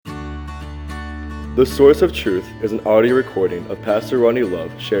The Source of Truth is an audio recording of Pastor Ronnie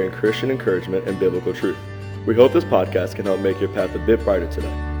Love sharing Christian encouragement and biblical truth. We hope this podcast can help make your path a bit brighter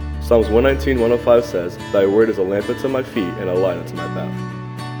today. Psalms 119:105 says, "Thy word is a lamp unto my feet and a light unto my path."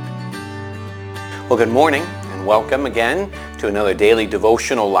 Well, good morning and welcome again to another daily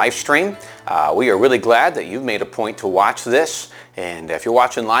devotional live stream. We are really glad that you've made a point to watch this. And if you're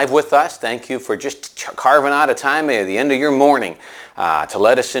watching live with us, thank you for just carving out a time at the end of your morning to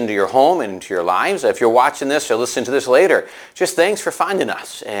let us into your home and into your lives. If you're watching this or listening to this later, just thanks for finding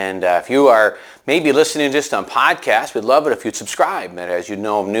us. And if you are maybe listening just on podcast, we'd love it if you'd subscribe. And as you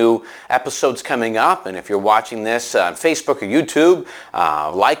know, new episodes coming up. And if you're watching this on Facebook or YouTube,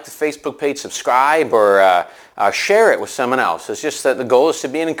 like the Facebook page, subscribe, or share it with someone else. It's just that the goal is to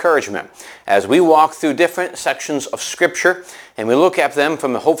be an encouragement as we walk through different sections of Scripture and we look at them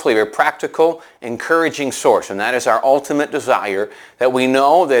from a hopefully very practical, encouraging source. And that is our ultimate desire, that we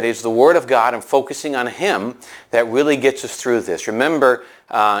know that it's the Word of God and focusing on Him that really gets us through this. Remember,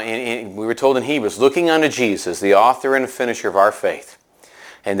 we were told in Hebrews, looking unto Jesus, the author and finisher of our faith.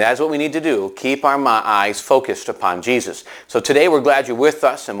 And that's what we need to do, keep our eyes focused upon Jesus. So today we're glad you're with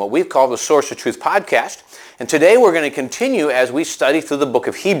us in what we've called the Source of Truth podcast. And today we're going to continue as we study through the book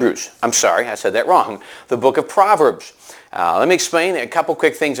of Hebrews. I'm sorry, I said that wrong. The book of Proverbs. Let me explain a couple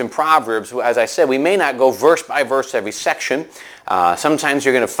quick things in Proverbs. As I said, we may not go verse by verse every section. Sometimes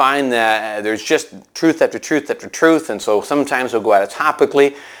you're going to find that there's just truth after truth after truth, and so sometimes we'll go at it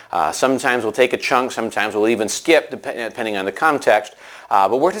topically. Sometimes we'll take a chunk. Sometimes we'll even skip, depending on the context.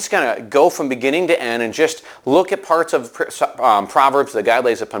 But we're just going to go from beginning to end and just look at parts of Proverbs that God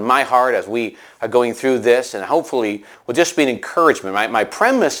lays upon my heart as we are going through this, and hopefully will just be an encouragement. My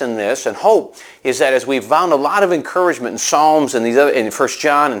premise in this and hope is that as we've found a lot of encouragement in Psalms and in 1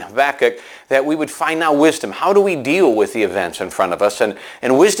 John and Habakkuk, that we would find now wisdom. How do we deal with the events in front of us?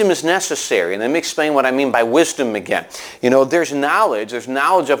 And wisdom is necessary. And let me explain what I mean by wisdom again. You know, there's knowledge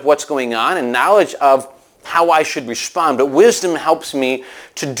of what's going on and knowledge of how I should respond. But wisdom helps me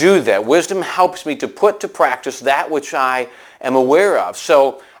to do that. Wisdom helps me to put to practice that which I am aware of.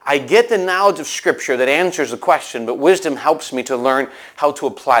 So I get the knowledge of Scripture that answers the question, but wisdom helps me to learn how to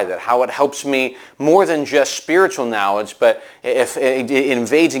apply that, how it helps me more than just spiritual knowledge, but if it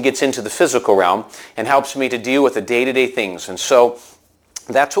invades and gets into the physical realm and helps me to deal with the day-to-day things. And so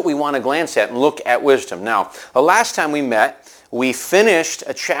that's what we want to glance at and look at wisdom. Now, the last time we met, we finished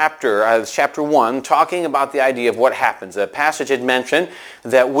a chapter, chapter 1, talking about the idea of what happens. The passage had mentioned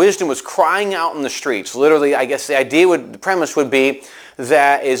that wisdom was crying out in the streets. Literally, I guess the premise would be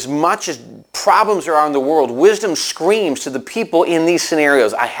that as much as problems are in the world, wisdom screams to the people in these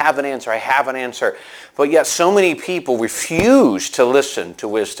scenarios, I have an answer, I have an answer. But yet so many people refuse to listen to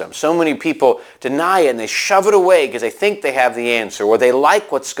wisdom. So many people deny it and they shove it away because they think they have the answer or they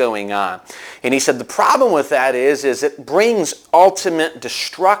like what's going on. And he said the problem with that is it brings ultimate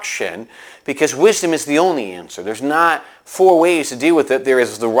destruction because wisdom is the only answer. There's not four ways to deal with it. There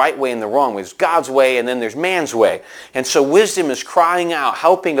is the right way and the wrong way. There's God's way and then there's man's way. And so wisdom is crying out,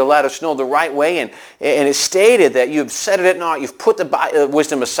 helping to let us know the right way. And it's stated that you've set it at naught, you've put the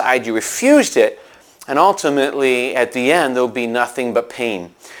wisdom aside, you refused it. And ultimately, at the end, there'll be nothing but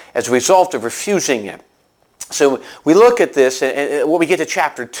pain as a result of refusing it. So we look at this, and when we get to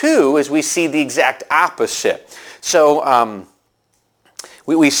chapter 2, is we see the exact opposite. So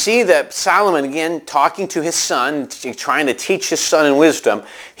we see that Solomon, again, talking to his son, trying to teach his son in wisdom,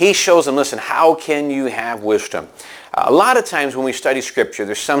 he shows him, listen, how can you have wisdom? A lot of times when we study Scripture,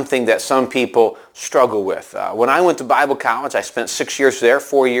 there's something that some people struggle with. When I went to Bible college, I spent 6 years there,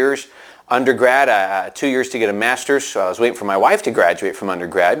 4 years undergrad, 2 years to get a master's, so I was waiting for my wife to graduate from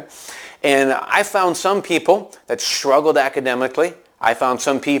undergrad. And I found some people that struggled academically. I found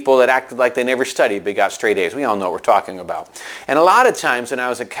some people that acted like they never studied but got straight A's. We all know what we're talking about. And a lot of times when I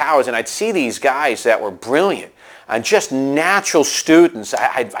was at college and I'd see these guys that were brilliant and just natural students,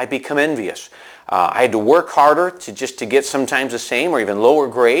 I'd become envious. I had to work harder to get sometimes the same or even lower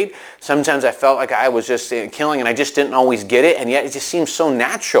grade. Sometimes I felt like I was just killing and I just didn't always get it, and yet it just seemed so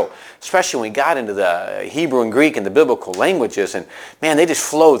natural, especially when we got into the Hebrew and Greek and the biblical languages, and man, they just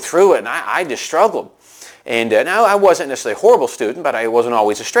flowed through it, and I just struggled. And now I wasn't necessarily a horrible student, but I wasn't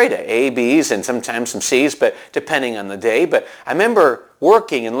always a straight A, B's, and sometimes some C's, but depending on the day. But I remember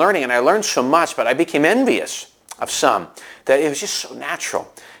working and learning, and I learned so much, but I became envious of some, that it was just so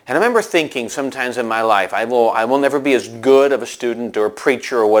natural. And I remember thinking sometimes in my life, I will never be as good of a student or a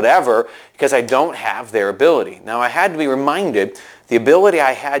preacher or whatever because I don't have their ability. Now I had to be reminded the ability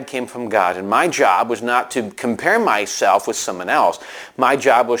I had came from God, and my job was not to compare myself with someone else. My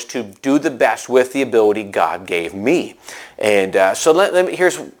job was to do the best with the ability God gave me. And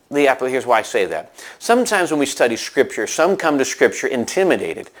here's why I say that. Sometimes when we study Scripture, some come to Scripture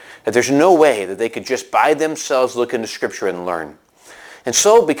intimidated, that there's no way that they could just by themselves look into Scripture and learn. And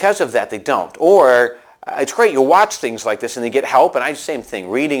so because of that, they don't. Or it's great, you watch things like this and they get help, and same thing,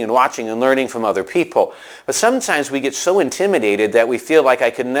 reading and watching and learning from other people. But sometimes we get so intimidated that we feel like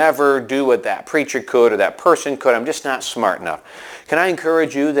I could never do what that preacher could or that person could. I'm just not smart enough. Can I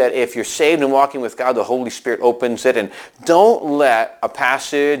encourage you that if you're saved and walking with God, the Holy Spirit opens it, and don't let a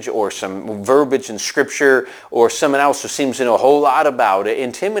passage or some verbiage in Scripture or someone else who seems to know a whole lot about it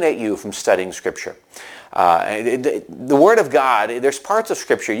intimidate you from studying Scripture. The Word of God, there's parts of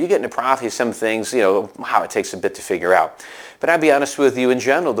Scripture, you get into prophecy, some things, how it takes a bit to figure out. But I'll be honest with you, in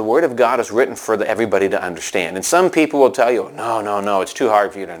general, the Word of God is written for everybody to understand. And some people will tell you, no, it's too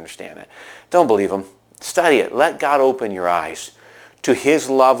hard for you to understand it. Don't believe them. Study it. Let God open your eyes to His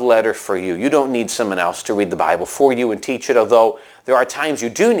love letter for you. You don't need someone else to read the Bible for you and teach it, although there are times you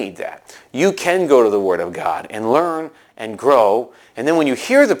do need that. You can go to the Word of God and learn and grow. And then when you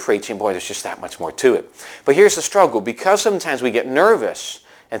hear the preaching, boy, there's just that much more to it. But here's the struggle. Because sometimes we get nervous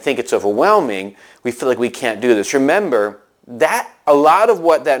and think it's overwhelming, we feel like we can't do this. Remember, that a lot of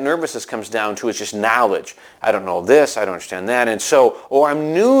what that nervousness comes down to is just knowledge. I don't know this, I don't understand that, and so, or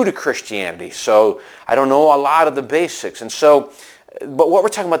I'm new to Christianity, so I don't know a lot of the basics. And so, but what we're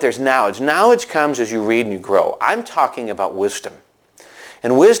talking about there is knowledge. Knowledge comes as you read and you grow. I'm talking about wisdom.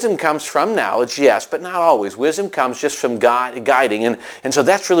 And wisdom comes from knowledge, yes, but not always. Wisdom comes just from God guiding. And so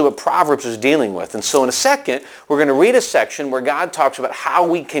that's really what Proverbs is dealing with. And so in a second, we're going to read a section where God talks about how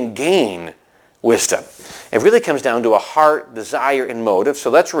we can gain wisdom. It really comes down to a heart, desire, and motive.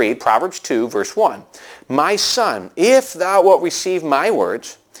 So let's read Proverbs 2, verse 1. My son, if thou wilt receive my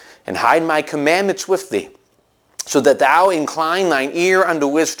words and hide my commandments with thee, so that thou incline thine ear unto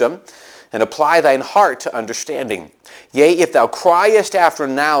wisdom and apply thine heart to understanding. Yea, if thou criest after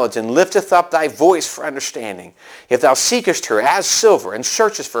knowledge and lifteth up thy voice for understanding, if thou seekest her as silver and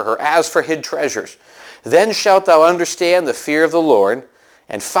searchest for her as for hid treasures, then shalt thou understand the fear of the Lord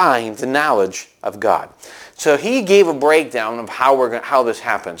and find the knowledge of God. So he gave a breakdown of how this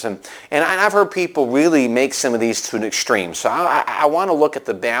happens. And I've heard people really make some of these to an extreme. So I want to look at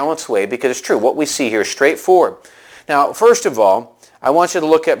the balanced way, because it's true. What we see here is straightforward. Now, first of all, I want you to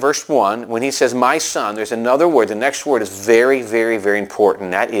look at verse 1. When he says, my son, there's another word. The next word is very, very, very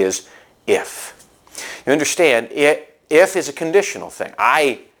important. That is if. You understand, if is a conditional thing.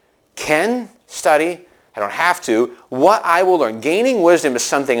 I can study. I don't have to. What I will learn. Gaining wisdom is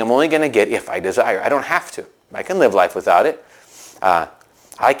something I'm only going to get if I desire. I don't have to. I can live life without it.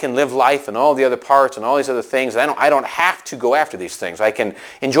 I can live life and all the other parts and all these other things. I don't have to go after these things. I can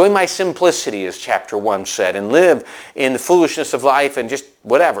enjoy my simplicity, as chapter 1 said, and live in the foolishness of life and just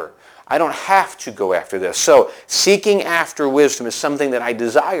whatever. I don't have to go after this. So seeking after wisdom is something that I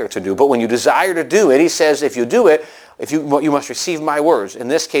desire to do. But when you desire to do it, he says, if you do it, you must receive my words. In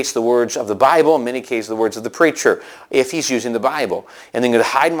this case, the words of the Bible. In many cases, the words of the preacher, if he's using the Bible. And then to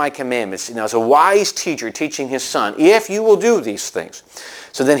hide my commandments. Now, as a wise teacher teaching his son, if you will do these things.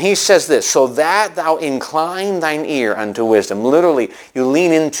 So then he says this, so that thou incline thine ear unto wisdom. Literally, you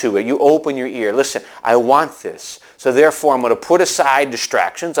lean into it. You open your ear. Listen, I want this. So therefore, I'm going to put aside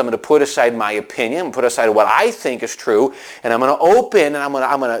distractions. I'm going to put aside my opinion. I'm going to put aside what I think is true. And I'm going to open and I'm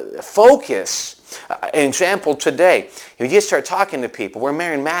going to focus. An example today, you just start talking to people. We're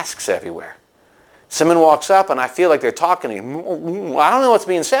wearing masks everywhere. Someone walks up and I feel like they're talking to me. I don't know what's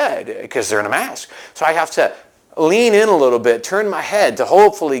being said because they're in a mask. So I have to lean in a little bit, turn my head to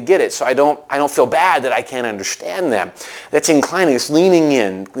hopefully get it so I don't feel bad that I can't understand them. That's inclining. It's leaning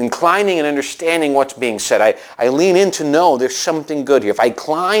in, inclining and understanding what's being said. I lean in to know there's something good here. If I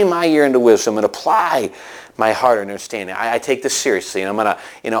incline my ear into wisdom and apply my heart and understanding, I take this seriously, and I'm going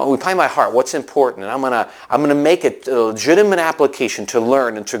to, apply my heart, what's important, and I'm going to make it a legitimate application to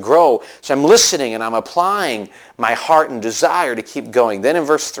learn and to grow. So I'm listening and I'm applying my heart and desire to keep going. Then in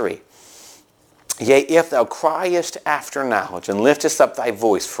verse 3, yea, if thou criest after knowledge and liftest up thy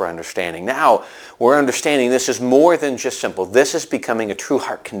voice for understanding. Now, we're understanding this is more than just simple. This is becoming a true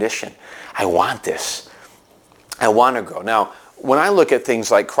heart condition. I want this. I want to grow. Now, when I look at things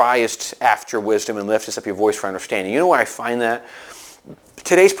like criest after wisdom and liftest up your voice for understanding, you know where I find that?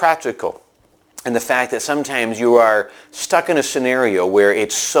 Today's practical. And the fact that sometimes you are stuck in a scenario where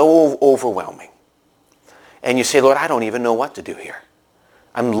it's so overwhelming. And you say, Lord, I don't even know what to do here.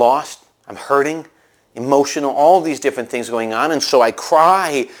 I'm lost, I'm hurting, emotional, all these different things going on. And so I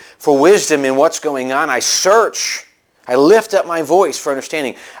cry for wisdom in what's going on. I search. I lift up my voice for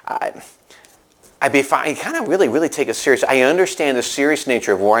understanding. I kind of really take it serious. I understand the serious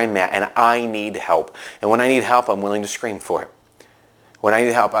nature of where I'm at, and I need help. And when I need help, I'm willing to scream for it. When I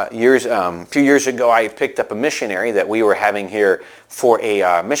need help, a few years ago, I picked up a missionary that we were having here for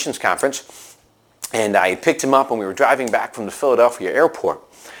a missions conference. And I picked him up when we were driving back from the Philadelphia airport.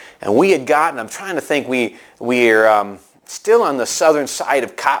 And we had gotten, I'm trying to think, we're still on the southern side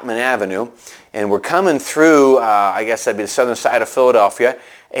of Cottman Avenue. And we're coming through, I guess that'd be the southern side of Philadelphia.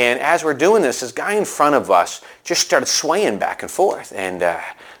 And as we're doing this guy in front of us just started swaying back and forth. And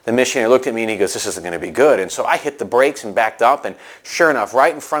the missionary looked at me and he goes, this isn't going to be good. And so I hit the brakes and backed up. And sure enough,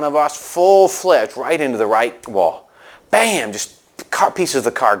 right in front of us, full-fledged, right into the right wall. Bam! Just pieces of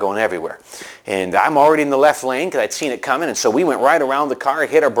the car going everywhere. And I'm already in the left lane because I'd seen it coming. And so we went right around the car,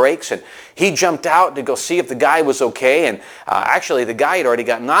 hit our brakes, and he jumped out to go see if the guy was okay. And actually, the guy had already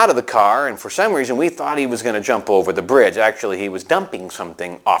gotten out of the car. And for some reason, we thought he was going to jump over the bridge. Actually, he was dumping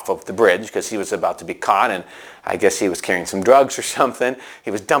something off of the bridge because he was about to be caught. And I guess he was carrying some drugs or something.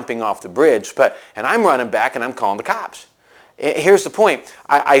 He was dumping off the bridge. And I'm running back and I'm calling the cops. Here's the point.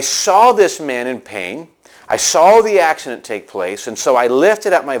 I saw this man in pain. I saw the accident take place, and so I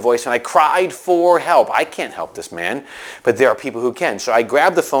lifted up my voice and I cried for help. I can't help this man, but there are people who can. So I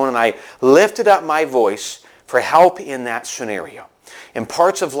grabbed the phone and I lifted up my voice for help in that scenario. In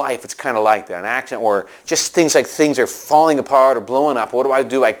parts of life, it's kind of like that. An accident or just things like things are falling apart or blowing up. What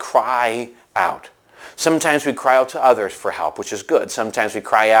do? I cry out. Sometimes we cry out to others for help, which is good. Sometimes we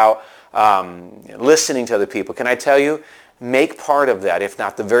cry out listening to other people. Can I tell you, make part of that, if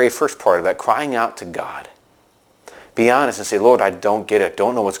not the very first part of that, crying out to God. Be honest and say, Lord, I don't get it,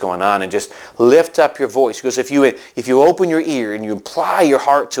 don't know what's going on, and just lift up your voice. Because if you open your ear and you apply your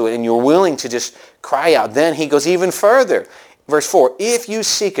heart to it and you're willing to just cry out, then he goes even further. Verse 4, if you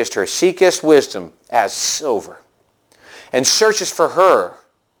seekest her, seekest wisdom as silver, and searchest for her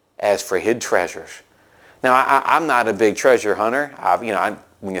as for hid treasures. Now, I'm not a big treasure hunter.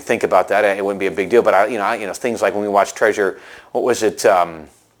 When you think about that, it wouldn't be a big deal. But things like when we watch Treasure, what was it?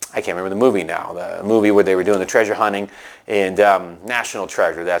 I can't remember the movie now. The movie where they were doing the treasure hunting, and National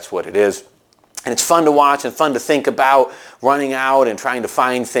Treasure. That's what it is. And it's fun to watch and fun to think about running out and trying to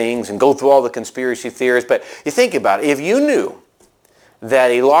find things and go through all the conspiracy theories. But you think about it. If you knew that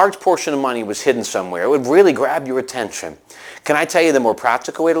a large portion of money was hidden somewhere, it would really grab your attention. Can I tell you the more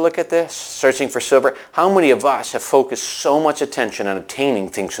practical way to look at this? Searching for silver. How many of us have focused so much attention on obtaining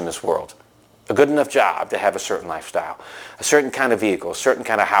things in this world? A good enough job to have a certain lifestyle, a certain kind of vehicle, a certain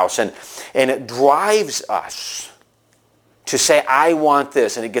kind of house. And it drives us to say, I want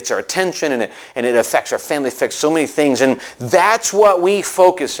this. And it gets our attention, and it affects our family, affects so many things. And that's what we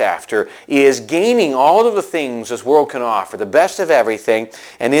focus after, is gaining all of the things this world can offer, the best of everything.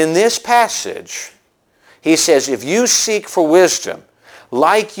 And in this passage, he says, if you seek for wisdom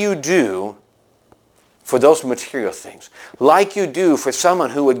like you do for those material things, like you do for someone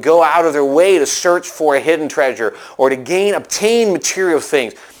who would go out of their way to search for a hidden treasure or to obtain material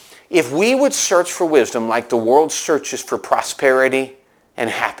things, if we would search for wisdom like the world searches for prosperity and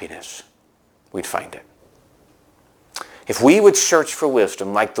happiness, we'd find it. If we would search for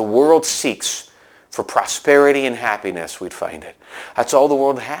wisdom like the world seeks for prosperity and happiness, we'd find it. That's all the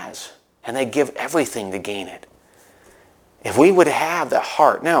world has. And they give everything to gain it. If we would have that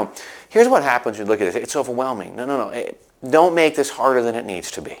heart. Now, here's what happens when you look at it. It's overwhelming. No. Don't make this harder than it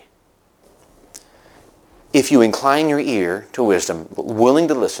needs to be. If you incline your ear to wisdom, willing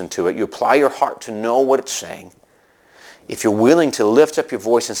to listen to it, you apply your heart to know what it's saying. If you're willing to lift up your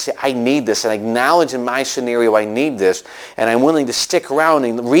voice and say, I need this, and acknowledge in my scenario I need this, and I'm willing to stick around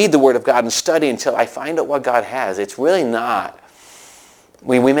and read the Word of God and study until I find out what God has, it's really not.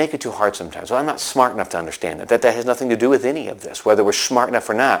 We make it too hard sometimes. Well, I'm not smart enough to understand that. That has nothing to do with any of this, whether we're smart enough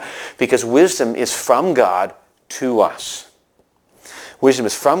or not. Because wisdom is from God to us. Wisdom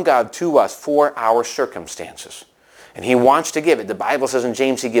is from God to us for our circumstances. And he wants to give it. The Bible says in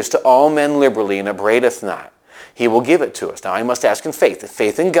James, he gives to all men liberally and upbraideth not. He will give it to us. Now, I must ask in faith. The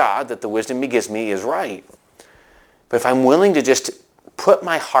faith in God that the wisdom he gives me is right. But if I'm willing to just put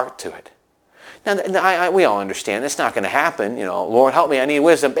my heart to it, now, we all understand it's not going to happen. Lord, help me, I need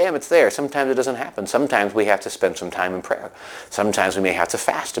wisdom. Bam, it's there. Sometimes it doesn't happen. Sometimes we have to spend some time in prayer. Sometimes we may have to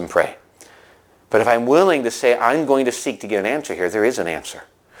fast and pray. But if I'm willing to say, I'm going to seek to get an answer here, there is an answer.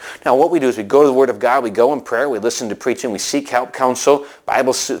 Now, what we do is we go to the Word of God, we go in prayer, we listen to preaching, we seek help, counsel.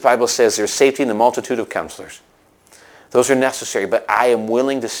 Bible says there's safety in the multitude of counselors. Those are necessary, but I am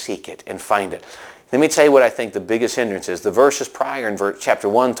willing to seek it and find it. Let me tell you what I think the biggest hindrance is. The verses prior in chapter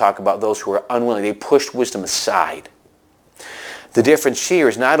 1 talk about those who are unwilling. They pushed wisdom aside. The difference here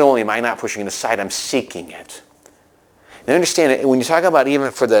is not only am I not pushing it aside, I'm seeking it. And understand, when you talk about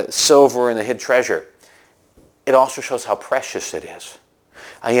even for the silver and the hid treasure, it also shows how precious it is.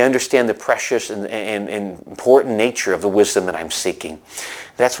 I understand the precious and important nature of the wisdom that I'm seeking.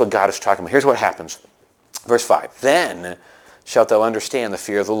 That's what God is talking about. Here's what happens. Verse 5, then shalt thou understand the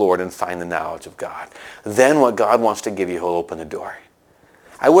fear of the Lord and find the knowledge of God. Then what God wants to give you, he'll open the door.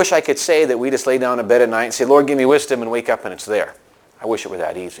 I wish I could say that we just lay down in bed at night and say, Lord, give me wisdom, and wake up and it's there. I wish it were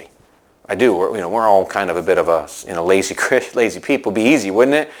that easy. I do. We're all kind of a bit of a lazy people. It'd be easy,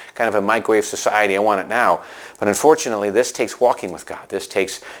 wouldn't it? Kind of a microwave society. I want it now. But unfortunately, this takes walking with God. This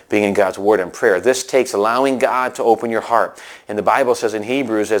takes being in God's Word and prayer. This takes allowing God to open your heart. And the Bible says in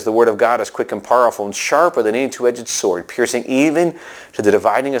Hebrews, as the Word of God is quick and powerful and sharper than any two-edged sword, piercing even to the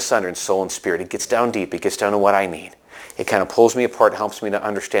dividing asunder in soul and spirit. It gets down deep. It gets down to what I need. It kind of pulls me apart, helps me to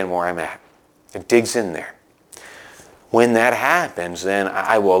understand where I'm at. It digs in there. When that happens, then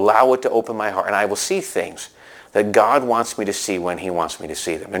I will allow it to open my heart, and I will see things that God wants me to see when he wants me to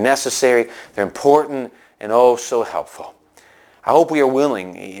see them. They're necessary, they're important, and oh, so helpful. I hope we are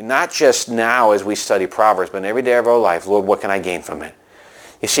willing, not just now as we study Proverbs, but in every day of our life, Lord, what can I gain from it?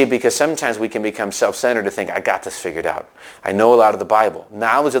 You see, because sometimes we can become self-centered to think, I got this figured out. I know a lot of the Bible.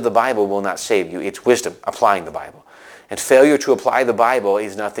 Knowledge of the Bible will not save you. It's wisdom, applying the Bible. And failure to apply the Bible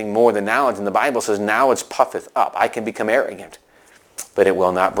is nothing more than knowledge. And the Bible says, knowledge puffeth up. I can become arrogant, but it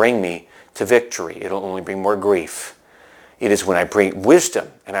will not bring me to victory. It'll only bring more grief. It is when I bring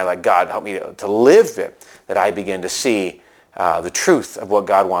wisdom and I let God help me to live it that I begin to see the truth of what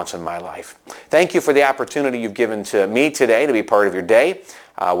God wants in my life. Thank you for the opportunity you've given to me today to be part of your day.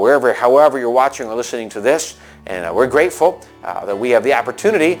 However you're watching or listening to this. And we're grateful that we have the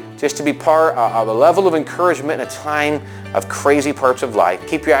opportunity just to be part of a level of encouragement in a time of crazy parts of life.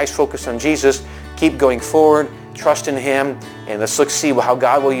 Keep your eyes focused on Jesus. Keep going forward. Trust in him. And let's see how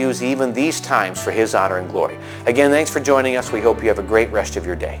God will use even these times for his honor and glory. Again, thanks for joining us. We hope you have a great rest of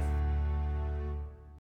your day.